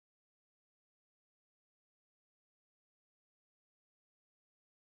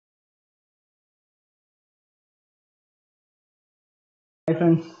Hi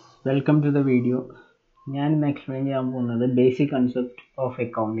friends, welcome to the video. ഞാൻ ഇന്ന് explain ചെയ്യാൻ പോകുന്നത് basic concept of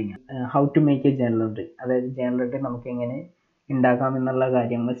accounting, how to make A journal entry. അതായത് journal entry നമുക്ക് എങ്ങനെ ഉണ്ടാക്കാം എന്നുള്ള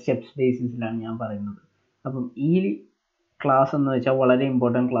കാര്യങ്ങൾ സ്റ്റെപ്സ് ബേസിസിലാണ് ഞാൻ പറയുന്നത്. അപ്പം ഈ ക്ലാസ് എന്ന് വെച്ചാൽ വളരെ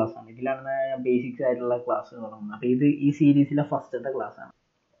ഇമ്പോർട്ടൻറ്റ് ക്ലാസ് ആണ്. ഇതിലാണ് ബേസിക്സ് ആയിട്ടുള്ള ക്ലാസ് തുടങ്ങുന്നത്. അപ്പോൾ ഇത് ഈ സീരീസിലെ ഫസ്റ്റത്തെ ക്ലാസ് ആണ്.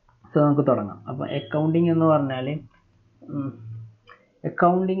 സോ നമുക്ക് തുടങ്ങാം. അപ്പോൾ അക്കൗണ്ടിങ് എന്ന് പറഞ്ഞാൽ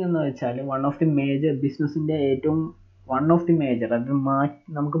അക്കൗണ്ടിങ് എന്ന് വെച്ചാൽ വൺ ഓഫ് ദി മേജർ ബിസിനസ്സിൻ്റെ ഏറ്റവും അത്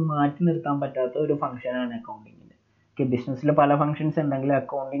നമുക്ക് മാറ്റി നിർത്താൻ പറ്റാത്ത ഒരു ഫംഗ്ഷനാണ് അക്കൗണ്ടിങ്ങിൻ്റെ. ഓക്കെ, ബിസിനസ്സിൽ പല ഫംഗ്ഷൻസ് ഉണ്ടെങ്കിൽ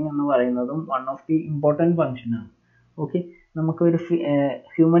അക്കൗണ്ടിങ് എന്ന് പറയുന്നതും വൺ ഓഫ് ദി ഇമ്പോർട്ടൻറ്റ് ഫംഗ്ഷനാണ്. ഓക്കെ, നമുക്കൊരു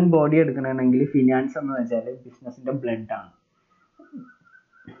ഹ്യൂമൻ ബോഡി എടുക്കണമെങ്കിൽ ഫിനാൻസ് എന്ന് വെച്ചാൽ ബിസിനസ്സിൻ്റെ ബ്ലഡാണ്,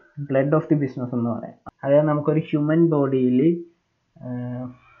 ബ്ലഡ് ഓഫ് ദി ബിസിനസ് എന്ന് പറയാം. അതായത് നമുക്കൊരു ഹ്യൂമൻ ബോഡിയിൽ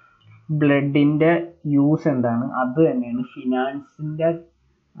ബ്ലഡിൻ്റെ യൂസ് എന്താണ്, അത് തന്നെയാണ് ഫിനാൻസിൻ്റെ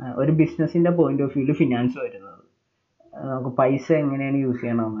ഒരു ബിസിനസ്സിൻ്റെ പോയിന്റ് ഓഫ് വ്യൂവിൽ ഫിനാൻസ് വരുന്നത്. നമുക്ക് പൈസ എങ്ങനെയാണ് യൂസ്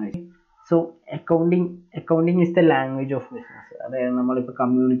ചെയ്യണമെന്ന് വെച്ചാൽ, so accounting is the language of business. അതായത് നമ്മളിപ്പോൾ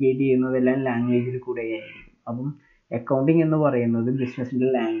കമ്മ്യൂണിക്കേറ്റ് ചെയ്യുന്നതെല്ലാം ലാംഗ്വേജിൽ കൂടെ ആയിരിക്കും. അപ്പം അക്കൗണ്ടിങ് എന്ന് പറയുന്നത് ബിസിനസ്സിൻ്റെ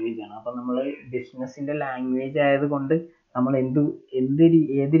ലാംഗ്വേജ് ആണ്. അപ്പം നമ്മൾ ബിസിനസ്സിൻ്റെ ലാംഗ്വേജ് ആയതുകൊണ്ട് നമ്മൾ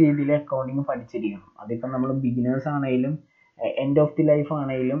ഏത് രീതിയിൽ അക്കൗണ്ടിങ് പഠിച്ചിരിക്കണം. അതിപ്പം നമ്മൾ ബിഗിനേഴ്സ് ആണെങ്കിലും എൻഡ് ഓഫ് ദി ലൈഫ്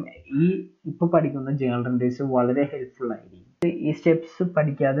ആണെങ്കിലും ഇപ്പോൾ പഠിക്കുന്ന ജേർണൽ എൻട്രീസ് വളരെ ഹെൽപ്ഫുൾ ആയിരിക്കും. ഈ സ്റ്റെപ്സ്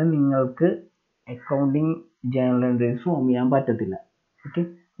പഠിക്കാതെ നിങ്ങൾക്ക് അക്കൗണ്ടിങ് ജേർണൽ എൻട്രീസ് ഫോം ചെയ്യാൻ പറ്റത്തില്ല. Okay,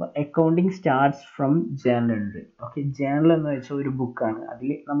 accounting starts from journal entry. Okay, journal എന്ന് വെച്ചാൽ ഒരു ബുക്കാണ്. അതിൽ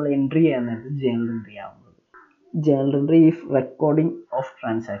നമ്മൾ എൻട്രി ചെയ്യുന്നത് ജേർണൽ എൻട്രി ആവുന്നത്. Journal entry is recording of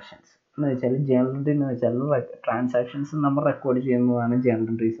transactions എന്ന് വെച്ചാൽ ജേർണൽ എൻട്രി എന്ന് വെച്ചാൽ ട്രാൻസാക്ഷൻസ് നമ്മൾ റെക്കോർഡ് ചെയ്യുന്നതാണ്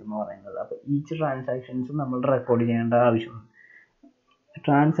ജേർണൽ എൻട്രീസ് എന്ന് പറയുന്നത്. അപ്പോൾ ഈച്ച് ട്രാൻസാക്ഷൻസ് നമ്മൾ റെക്കോർഡ് ചെയ്യേണ്ട ആവശ്യമുണ്ട്.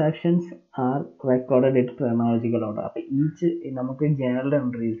 Transactions are recorded in chronological order. അപ്പോൾ നമുക്ക് ജേർണൽ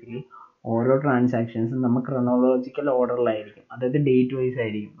എൻട്രീസിൽ ഓരോ ട്രാൻസാക്ഷൻസും നമ്മൾ ക്രോണോളജിക്കൽ ഓർഡറിലായിരിക്കും, അതായത് ഡേറ്റ് വൈസ്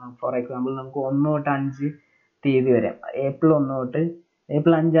ആയിരിക്കും. ഫോർ എക്സാമ്പിൾ നമുക്ക് 1 തൊട്ട് 5 തീയതി വരെ, ഏപ്രിൽ 1 തൊട്ട്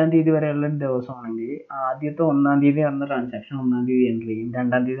ഏപ്രിൽ 5 തീയതി വരെയുള്ള ദിവസമാണെങ്കിൽ ആദ്യത്തെ 1 തീയതി നടന്ന ട്രാൻസാക്ഷൻ 1 തീയതി എൻട്രി ചെയ്യും,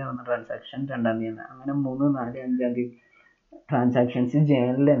 2 തീയതി നടന്ന ട്രാൻസാക്ഷൻ 2 തീയതി, അങ്ങനെ 3, 4, 5 തീയതി ട്രാൻസാക്ഷൻസ്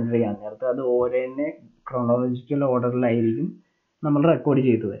ജേർണലിൽ എൻട്രി ചെയ്യാൻ നേരത്ത് അത് ഓരോന്നെ ക്രോണോളജിക്കൽ ഓർഡറിലായിരിക്കും നമ്മൾ റെക്കോർഡ്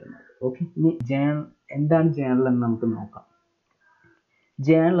ചെയ്തു വരുന്നത്. ഓക്കെ, ഇനി എന്താണ് ജേർണൽ എന്ന് നമുക്ക് നോക്കാം.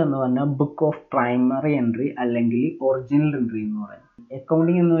 ജേർണൽ എന്ന് പറഞ്ഞാൽ ബുക്ക് ഓഫ് പ്രൈമറി എൻട്രി അല്ലെങ്കിൽ ഒറിജിനൽ എൻട്രി എന്ന് പറയും.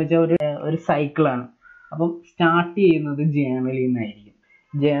 അക്കൗണ്ടിങ് എന്ന് വെച്ചാൽ ഒരു സൈക്കിളാണ്. അപ്പം സ്റ്റാർട്ട് ചെയ്യുന്നത് ജേർണലിൽ നിന്നായിരിക്കും.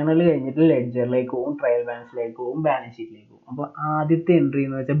 ജേർണൽ കഴിഞ്ഞിട്ട് ലെഡ്ജറിലേക്ക് പോകും, ട്രയൽ ബാലൻസിലേക്ക് പോകും, ബാലൻസ് ഷീറ്റിലേക്ക് പോകും. അപ്പോൾ ആദ്യത്തെ എൻട്രി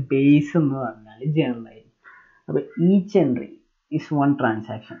എന്ന് വെച്ചാൽ ബേസ് എന്ന് പറഞ്ഞാൽ ജേർണലായിരിക്കും. അപ്പോൾ each entry is one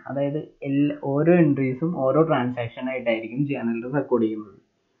transaction. അതായത് ഓരോ എൻട്രീസും ഓരോ ട്രാൻസാക്ഷൻ ആയിട്ടായിരിക്കും ജേർണലിൽ റെക്കോർഡ് ചെയ്യുന്നത്.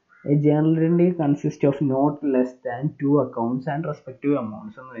 A journal entry consists of not less than 2 accounts and respective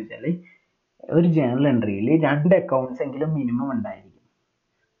amounts. എന്ന് വെച്ചാൽ ഒരു ജേർണൽ എൻട്രിയിൽ 2 അക്കൗണ്ട്സ് എങ്കിലും മിനിമം ഉണ്ടായിരിക്കും.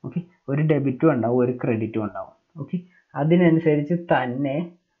 ഓക്കെ, ഒരു ഡെബിറ്റും ഉണ്ടാവും, ഒരു ക്രെഡിറ്റും ഉണ്ടാവും. ഓക്കെ, അതിനനുസരിച്ച് തന്നെ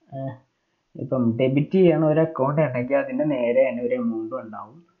ഇപ്പം ഡെബിറ്റ് ചെയ്യണ ഒരു അക്കൗണ്ട് ഉണ്ടെങ്കിൽ അതിൻ്റെ നേരെ തന്നെ ഒരു എമൗണ്ടും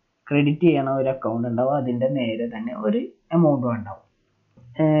ഉണ്ടാവും, ക്രെഡിറ്റ് ചെയ്യണ ഒരു അക്കൗണ്ട് ഉണ്ടാവും, അതിൻ്റെ നേരെ തന്നെ ഒരു എമൗണ്ടും ഉണ്ടാവും.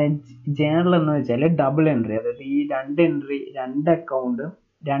 ജേർണൽ എന്ന് വെച്ചാൽ ഡബിൾ എൻട്രി, അതായത് ഈ 2 അക്കൗണ്ട്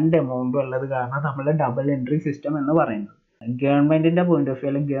 2 എമൗണ്ടും ഉള്ളത് കാരണം നമ്മൾ ഡബിൾ എൻട്രി സിസ്റ്റം എന്ന് പറയുന്നത്. ഗവൺമെന്റിന്റെ പോയിന്റ് ഓഫ് വ്യൂ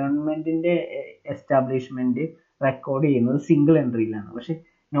അല്ലെങ്കിൽ ഗവൺമെന്റിന്റെ എസ്റ്റാബ്ലിഷ്മെന്റ് റെക്കോർഡ് ചെയ്യുന്നത് സിംഗിൾ എൻട്രിയിലാണ്. പക്ഷെ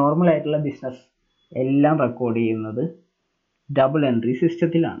നോർമൽ ആയിട്ടുള്ള ബിസിനസ് എല്ലാം റെക്കോർഡ് ചെയ്യുന്നത് ഡബിൾ എൻട്രി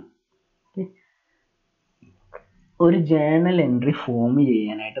സിസ്റ്റത്തിലാണ്. ഒരു ജേർണൽ എൻട്രി ഫോം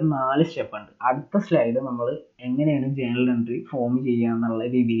ചെയ്യാനായിട്ട് 4 സ്റ്റെപ്പ് ഉണ്ട്. അടുത്ത സ്ലൈഡ് നമ്മൾ എങ്ങനെയാണ് ജേർണൽ എൻട്രി ഫോം ചെയ്യുക എന്നുള്ള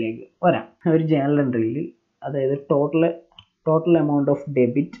രീതിയിലേക്ക് വരാം. ഒരു ജേർണൽ എൻട്രിയിൽ അതായത് total amount of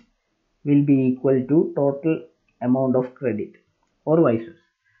debit will be equal to total amount of credit or vice versa.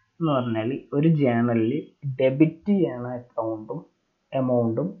 എന്ന് പറഞ്ഞാൽ ഒരു ജേർണലിൽ ഡെബിറ്റ് ചെയ്യണ അക്കൗണ്ടും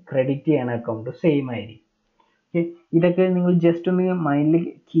എമൗണ്ടും ക്രെഡിറ്റ് ചെയ്യണ അക്കൗണ്ടും സെയിം ആയിരിക്കും. ഓക്കെ, ഇതൊക്കെ നിങ്ങൾ ജസ്റ്റ് ഒന്ന് മൈൻഡിൽ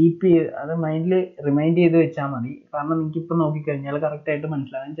മൈൻഡിൽ റിമൈൻഡ് ചെയ്ത് വെച്ചാൽ മതി. കാരണം നിങ്ങൾക്ക് ഇപ്പോൾ നോക്കിക്കഴിഞ്ഞാൽ കറക്റ്റായിട്ട്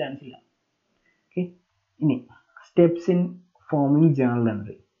മനസ്സിലാകാൻ ചാൻസ് ഇല്ല. ഓക്കെ, ഇനി steps in forming journal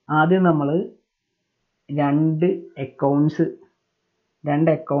entry. ആദ്യം നമ്മൾ 2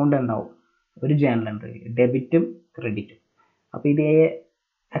 അക്കൗണ്ട് ഉണ്ടാവും ഒരു ജേർണൽ എൻട്രി, ഡെബിറ്റും ക്രെഡിറ്റും. അപ്പോൾ ഇത്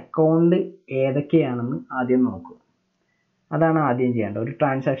അക്കൗണ്ട് ഏതൊക്കെയാണെന്ന് ആദ്യം നോക്കുക. അതാണ് ആദ്യം ചെയ്യേണ്ടത്. ഒരു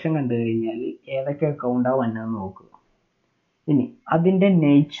ട്രാൻസാക്ഷൻ കണ്ടു കഴിഞ്ഞാൽ ഏതൊക്കെ അക്കൗണ്ടാണ് വന്നതെന്ന് നോക്കുക. ഇനി അതിൻ്റെ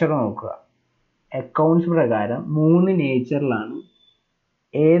നേച്ചർ നോക്കുക. അക്കൗണ്ട്സ് പ്രകാരം 3 നേച്ചറിലാണ്.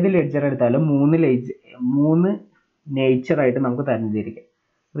 ഏത് ലെഡ്ജർ എടുത്താലും 3 നേച്ചറായിട്ട് നമുക്ക് തരംതിരിക്കാം.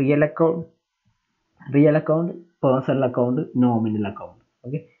 Real account, personal account, nominal account.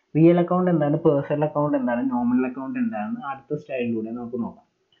 Okay, real account എന്താണ്, പേഴ്സണൽ അക്കൗണ്ട് എന്താണ്, നോമിനൽ അക്കൗണ്ട് എന്താണെന്ന് അടുത്ത സ്ലൈഡിലൂടെ നമുക്ക് നോക്കാം.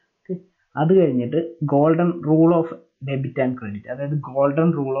 ഓക്കെ, അത് കഴിഞ്ഞിട്ട് golden rule of debit and credit, അതായത് ഗോൾഡൻ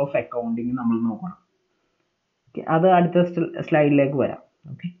റൂൾ ഓഫ് അക്കൗണ്ടിങ് നമ്മൾ നോക്കണം. ഓക്കെ, അത് അടുത്ത സ്ലൈഡിലേക്ക് വരാം.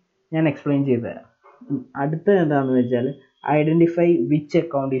 ഓക്കെ, ഞാൻ എക്സ്പ്ലെയിൻ ചെയ്തു തരാം. അടുത്തത് എന്താണെന്ന് വെച്ചാൽ identify which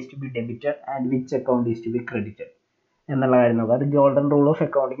account is to be debited and which account is to be credited എന്നുള്ള കാര്യം നോക്കുക. അത് ഗോൾഡൻ റൂൾ ഓഫ്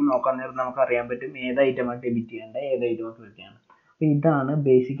അക്കൗണ്ടിങ് നോക്കാൻ നേരം നമുക്ക് അറിയാൻ പറ്റും ഏത് ഐറ്റമാണ് ഡെബിറ്റ് ചെയ്യേണ്ടത്, ഏത് ഐറ്റമാണ് ക്രെഡിറ്റ് ചെയ്യേണ്ടത്. അപ്പോൾ ഇതാണ്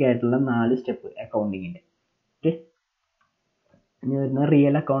ബേസിക് ആയിട്ടുള്ള 4 സ്റ്റെപ്പ് അക്കൗണ്ടിങ്ങിൻ്റെ. ഓക്കെ, ഇനി വരുന്ന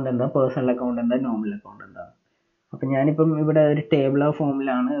റിയൽ അക്കൗണ്ട് എന്താ, പേഴ്സണൽ അക്കൗണ്ട് എന്താ, നോമിനൽ അക്കൗണ്ട് എന്താ. അപ്പം ഞാനിപ്പം ഇവിടെ ഒരു ടേബിൾ ഓഫ്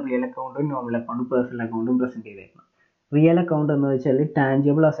ഫോമിലാണ് റിയൽ അക്കൗണ്ടും നോമിനൽ അക്കൗണ്ടും പേഴ്സണൽ അക്കൗണ്ടും പ്രസന്റ് ചെയ്തേക്കുന്നത്. റിയൽ അക്കൗണ്ട് എന്ന് വെച്ചാൽ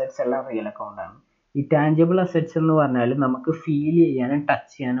ടാഞ്ചിബിൾ അസറ്റ്സ് എല്ലാം റിയൽ അക്കൗണ്ടാണ്. ഈ ടാഞ്ചിബിൾ അസറ്റ്സ് എന്ന് പറഞ്ഞാൽ നമുക്ക് ഫീൽ ചെയ്യാനും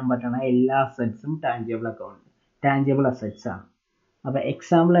ടച്ച് ചെയ്യാനും പറ്റുന്ന എല്ലാ അസറ്റ്സും ടാഞ്ചിബിൾ അസറ്റ്സ് ആണ്. അപ്പോൾ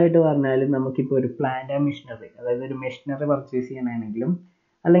എക്സാമ്പിൾ ആയിട്ട് പറഞ്ഞാൽ നമുക്കിപ്പോൾ ഒരു പ്ലാന്റ് ആൻഡ് മെഷീനറി, അതായത് ഒരു മെഷീനറി പർച്ചേസ് ചെയ്യാനാണെങ്കിലും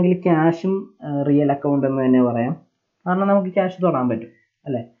അല്ലെങ്കിൽ ക്യാഷും റിയൽ അക്കൗണ്ട് എന്ന് തന്നെ പറയാം. കാരണം നമുക്ക് ക്യാഷ് തൊടാൻ പറ്റും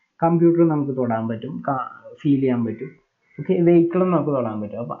അല്ലേ, കമ്പ്യൂട്ടർ നമുക്ക് തൊടാൻ പറ്റും, ഫീൽ ചെയ്യാൻ പറ്റും. ഓക്കെ, വെഹിക്കിളും നമുക്ക് തൊടാൻ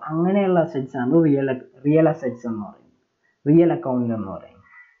പറ്റും. അപ്പോൾ അങ്ങനെയുള്ള അസറ്റ്സ് ആണ് റിയൽ അസറ്റ്സ് എന്ന് പറയുന്നത്, റിയൽ അക്കൗണ്ട് എന്ന് പറയുന്നത്,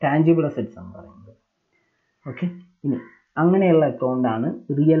 ടാഞ്ചിബിൾ അസറ്റ്സ് എന്ന് പറയുന്നത്. ഓക്കെ, ഇനി അങ്ങനെയുള്ള അക്കൗണ്ടാണ്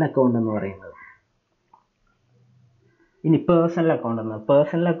റിയൽ അക്കൗണ്ട് എന്ന് പറയുന്നത്. ഇനി പേഴ്സണൽ അക്കൗണ്ട്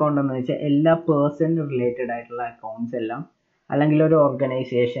എന്ന് വെച്ചാൽ എല്ലാ പേഴ്സൺ റിലേറ്റഡ് ആയിട്ടുള്ള അക്കൗണ്ട്സ് എല്ലാം, അല്ലെങ്കിൽ ഒരു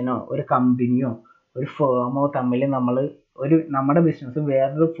ഓർഗനൈസേഷനോ ഒരു കമ്പനിയോ ഒരു ഫേമോ തമ്മിൽ നമ്മുടെ ബിസിനസ്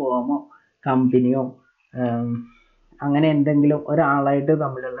വേറൊരു ഫേമോ കമ്പനിയോ അങ്ങനെ എന്തെങ്കിലും ഒരാളായിട്ട്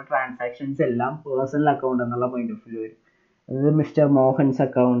തമ്മിലുള്ള ട്രാൻസാക്ഷൻസ് എല്ലാം പേഴ്സണൽ അക്കൗണ്ട് എന്നുള്ള പോയിന്റ് ഓഫ് വ്യൂ വരും. അതായത് മിസ്റ്റർ മോഹൻസ്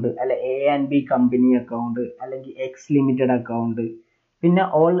അക്കൗണ്ട്, അല്ലെ A&B കമ്പനി അക്കൗണ്ട്, അല്ലെങ്കിൽ എക്സ് ലിമിറ്റഡ് അക്കൗണ്ട്, പിന്നെ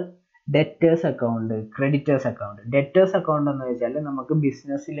all debtors account, creditors account. Debtors account എന്ന് വെച്ചാൽ നമുക്ക്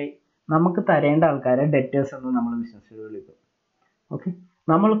ബിസിനസ്സിൽ നമുക്ക് തരേണ്ട ആൾക്കാരെ ഡെറ്റേഴ്സ് എന്ന് നമ്മൾ ബിസിനസ്സിൽ വിളിക്കും. ഓക്കെ,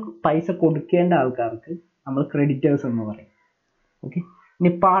 നമ്മൾ പൈസ കൊടുക്കേണ്ട ആൾക്കാർക്ക് നമ്മൾ ക്രെഡിറ്റേഴ്സ് എന്ന് പറയും. ഓക്കെ, ഇനി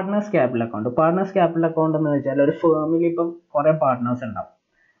പാർട്ട്നേഴ്സ് ക്യാപിറ്റൽ അക്കൗണ്ട് എന്ന് വെച്ചാൽ ഒരു ഫേമിൽ ഇപ്പം കുറേ പാർട്ട്നേഴ്സ് ഉണ്ടാവും.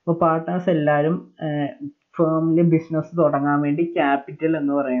 അപ്പോൾ പാർട്ട്നേഴ്സ് എല്ലാവരും ഫേമിൽ ബിസിനസ് തുടങ്ങാൻ വേണ്ടി ക്യാപിറ്റൽ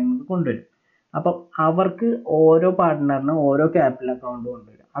എന്ന് പറയുന്നത് കൊണ്ടുവരും. അപ്പം അവർക്ക് ഓരോ പാർട്ട്ണറിനും ഓരോ ക്യാപിറ്റൽ അക്കൗണ്ട്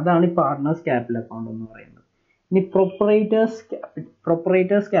കൊണ്ടുവരും. അതാണ് ഈ പാർട്ട്നേഴ്സ് ക്യാപിറ്റൽ അക്കൗണ്ട് എന്ന് പറയുന്നത്. ഇനി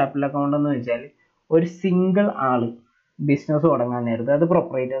പ്രൊപ്പറേറ്റേഴ്സ് ക്യാപിറ്റൽ അക്കൗണ്ട് എന്ന് വെച്ചാൽ ഒരു സിംഗിൾ ആള് ബിസിനസ് തുടങ്ങാൻ നേരത്ത് അത്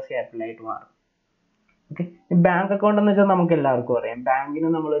പ്രൊപ്പറേറ്റേഴ്സ് ക്യാപിറ്റൽ ആയിട്ട് മാറും. ഓക്കെ, ബാങ്ക് അക്കൗണ്ട് എന്ന് വെച്ചാൽ നമുക്ക് എല്ലാവർക്കും അറിയാം, ബാങ്കിനെ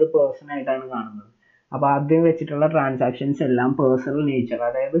നമ്മളൊരു പേഴ്സൺ ആയിട്ടാണ് കാണുന്നത്. അപ്പോൾ ആദ്യം വെച്ചിട്ടുള്ള ട്രാൻസാക്ഷൻസ് എല്ലാം പേഴ്സണൽ നേച്ചർ,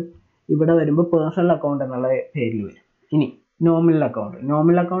 അതായത് ഇവിടെ വരുമ്പോൾ പേഴ്സണൽ അക്കൗണ്ട് എന്നുള്ള പേരിൽ വരും. ഇനി നോമിനൽ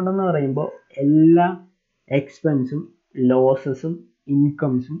അക്കൗണ്ട് എന്ന് പറയുമ്പോൾ എല്ലാ എക്സ്പെൻസും ലോസസും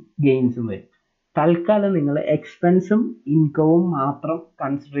ഇൻകംസും ഗെയിൻസും വരും. തൽക്കാലം നിങ്ങൾ എക്സ്പെൻസും ഇൻകവും മാത്രം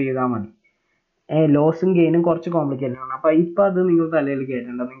കൺസിഡർ ചെയ്താൽ മതി. ലോസും ഗെയിനും കുറച്ച് കോംപ്ലിക്കേറ്റഡ് ആണ്. അപ്പോൾ ഇപ്പം അത് നിങ്ങൾ തലയിൽ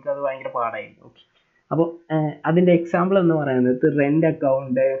കയറ്റേണ്ട, നിങ്ങൾക്ക് അത് ഭയങ്കര പാടായിരിക്കും. ഓക്കെ, അപ്പോൾ അതിൻ്റെ എക്സാമ്പിൾ എന്ന് പറയുന്നത് rent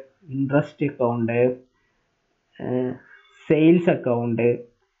account, interest account, sales account,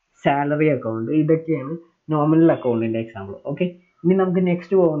 salary account, ഇതൊക്കെയാണ് നോമിനൽ അക്കൗണ്ടിൻ്റെ എക്സാമ്പിൾ. ഓക്കെ, ഇനി നമുക്ക്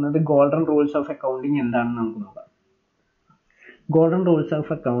നെക്സ്റ്റ് പോകുന്നത് ഗോൾഡൻ റൂൾസ് ഓഫ് അക്കൗണ്ടിങ് എന്താണെന്ന് നമുക്ക് നോക്കാം. Golden rules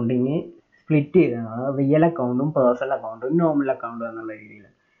of accounting split ചെയ്തതാണ് റിയൽ അക്കൗണ്ടും പേഴ്സണൽ അക്കൗണ്ടും നോമിനൽ അക്കൗണ്ടും എന്നുള്ള രീതിയിൽ.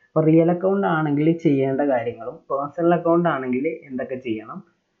 അപ്പോൾ റിയൽ അക്കൗണ്ട് ആണെങ്കിൽ ചെയ്യേണ്ട കാര്യങ്ങളും, പേഴ്സണൽ അക്കൗണ്ട് ആണെങ്കിൽ എന്തൊക്കെ ചെയ്യണം,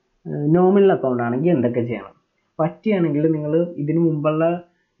 നോമിനൽ അക്കൗണ്ട് ആണെങ്കിൽ എന്തൊക്കെ ചെയ്യണം. പറ്റുകയാണെങ്കിൽ നിങ്ങൾ ഇതിനു മുമ്പുള്ള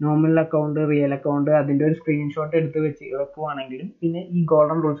നോമിനൽ അക്കൗണ്ട്, റിയൽ അക്കൗണ്ട് അതിൻ്റെ ഒരു സ്ക്രീൻഷോട്ട് എടുത്ത് വെക്കുവാണെങ്കിലും, പിന്നെ ഈ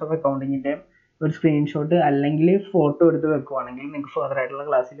ഗോൾഡൻ റൂൾസ് ഓഫ് അക്കൗണ്ടിങ്ങിൻ്റെ ഒരു സ്ക്രീൻഷോട്ട് അല്ലെങ്കിൽ ഫോട്ടോ എടുത്ത് വെക്കുവാണെങ്കിൽ നിങ്ങൾക്ക് ഫർദർ ആയിട്ടുള്ള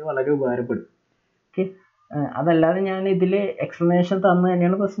ക്ലാസ്സിൽ വളരെ ഉപകാരപ്പെടും. ഓക്കെ, അതല്ലാതെ ഞാൻ ഇതിൽ എക്സ്പ്ലനേഷൻ തന്നു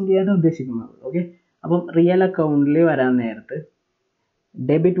തന്നെയാണ് പ്രസന്റ് ചെയ്യാൻ ഉദ്ദേശിക്കുന്നത്. ഓക്കെ, അപ്പം റിയൽ അക്കൗണ്ടിൽ വരാൻ നേരത്ത്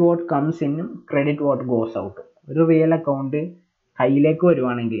debit what comes in, credit what goes out. ഒരു റിയൽ അക്കൗണ്ട് കയ്യിലേക്ക്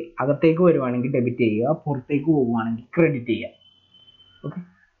വരുവാണെങ്കിൽ, അകത്തേക്ക് വരുവാണെങ്കിൽ ഡെബിറ്റ് ചെയ്യുക, പുറത്തേക്ക് പോവുകയാണെങ്കിൽ ക്രെഡിറ്റ് ചെയ്യുക. ഓക്കെ,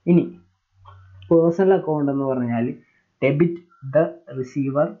 ഇനി പേഴ്സണൽ അക്കൗണ്ട് എന്ന് പറഞ്ഞാൽ debit the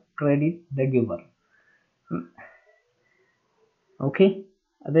receiver, credit the giver. Okay,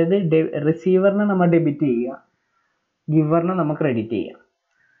 അതായത് റിസീവറിനെ നമ്മൾ ഡെബിറ്റ് ചെയ്യുക, ഗിവറിനെ നമ്മൾ ക്രെഡിറ്റ് ചെയ്യുക.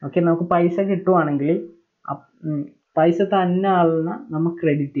 ഓക്കെ, നമുക്ക് പൈസ കിട്ടുവാണെങ്കിൽ പൈസ തന്നെ ആളിനെ നമ്മൾ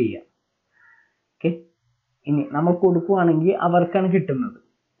ക്രെഡിറ്റ് ചെയ്യുക. ഓക്കെ, ഇനി നമ്മൾ കൊടുക്കുവാണെങ്കിൽ അവർക്കാണ് കിട്ടുന്നത്,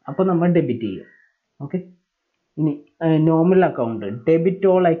 അപ്പോൾ നമ്മൾ ഡെബിറ്റ് ചെയ്യുക. ഓക്കെ, ഇനി nominal account debit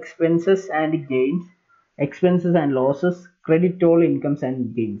all expenses and gains, expenses and losses, credit all incomes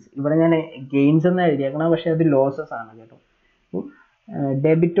and gains. ഇവിടെ ഞാൻ ഗെയിൻസ് എന്ന് എഴുതിയേക്കണം, പക്ഷെ അത് ലോസസ് ആണ് കേട്ടോ.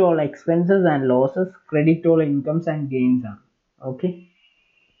 Debit all expenses and losses, credit all incomes and gains ആണ്. ഓക്കെ,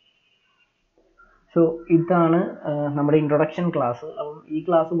 സോ ഇതാണ് നമ്മുടെ ഇൻട്രൊഡക്ഷൻ ക്ലാസ്. അപ്പം ഈ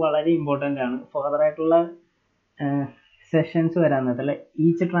ക്ലാസ് വളരെ ഇമ്പോർട്ടൻ്റ് ആണ്. ഫർദർ ആയിട്ടുള്ള സെഷൻസ് വരാൻ നേരത്തിൽ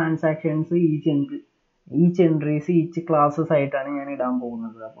each transactions, each each entries each classes ആയിട്ടാണ് ഞാൻ ഇടാൻ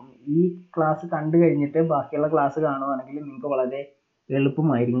പോകുന്നത്. അപ്പം ഈ ക്ലാസ് കണ്ടു കഴിഞ്ഞിട്ട് ബാക്കിയുള്ള ക്ലാസ് കാണുവാണെങ്കിൽ നിങ്ങൾക്ക് വളരെ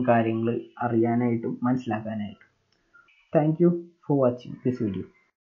എളുപ്പമായിരിക്കും കാര്യങ്ങൾ അറിയാനായിട്ടും മനസ്സിലാക്കാനായിട്ടും. Thank you for watching this video.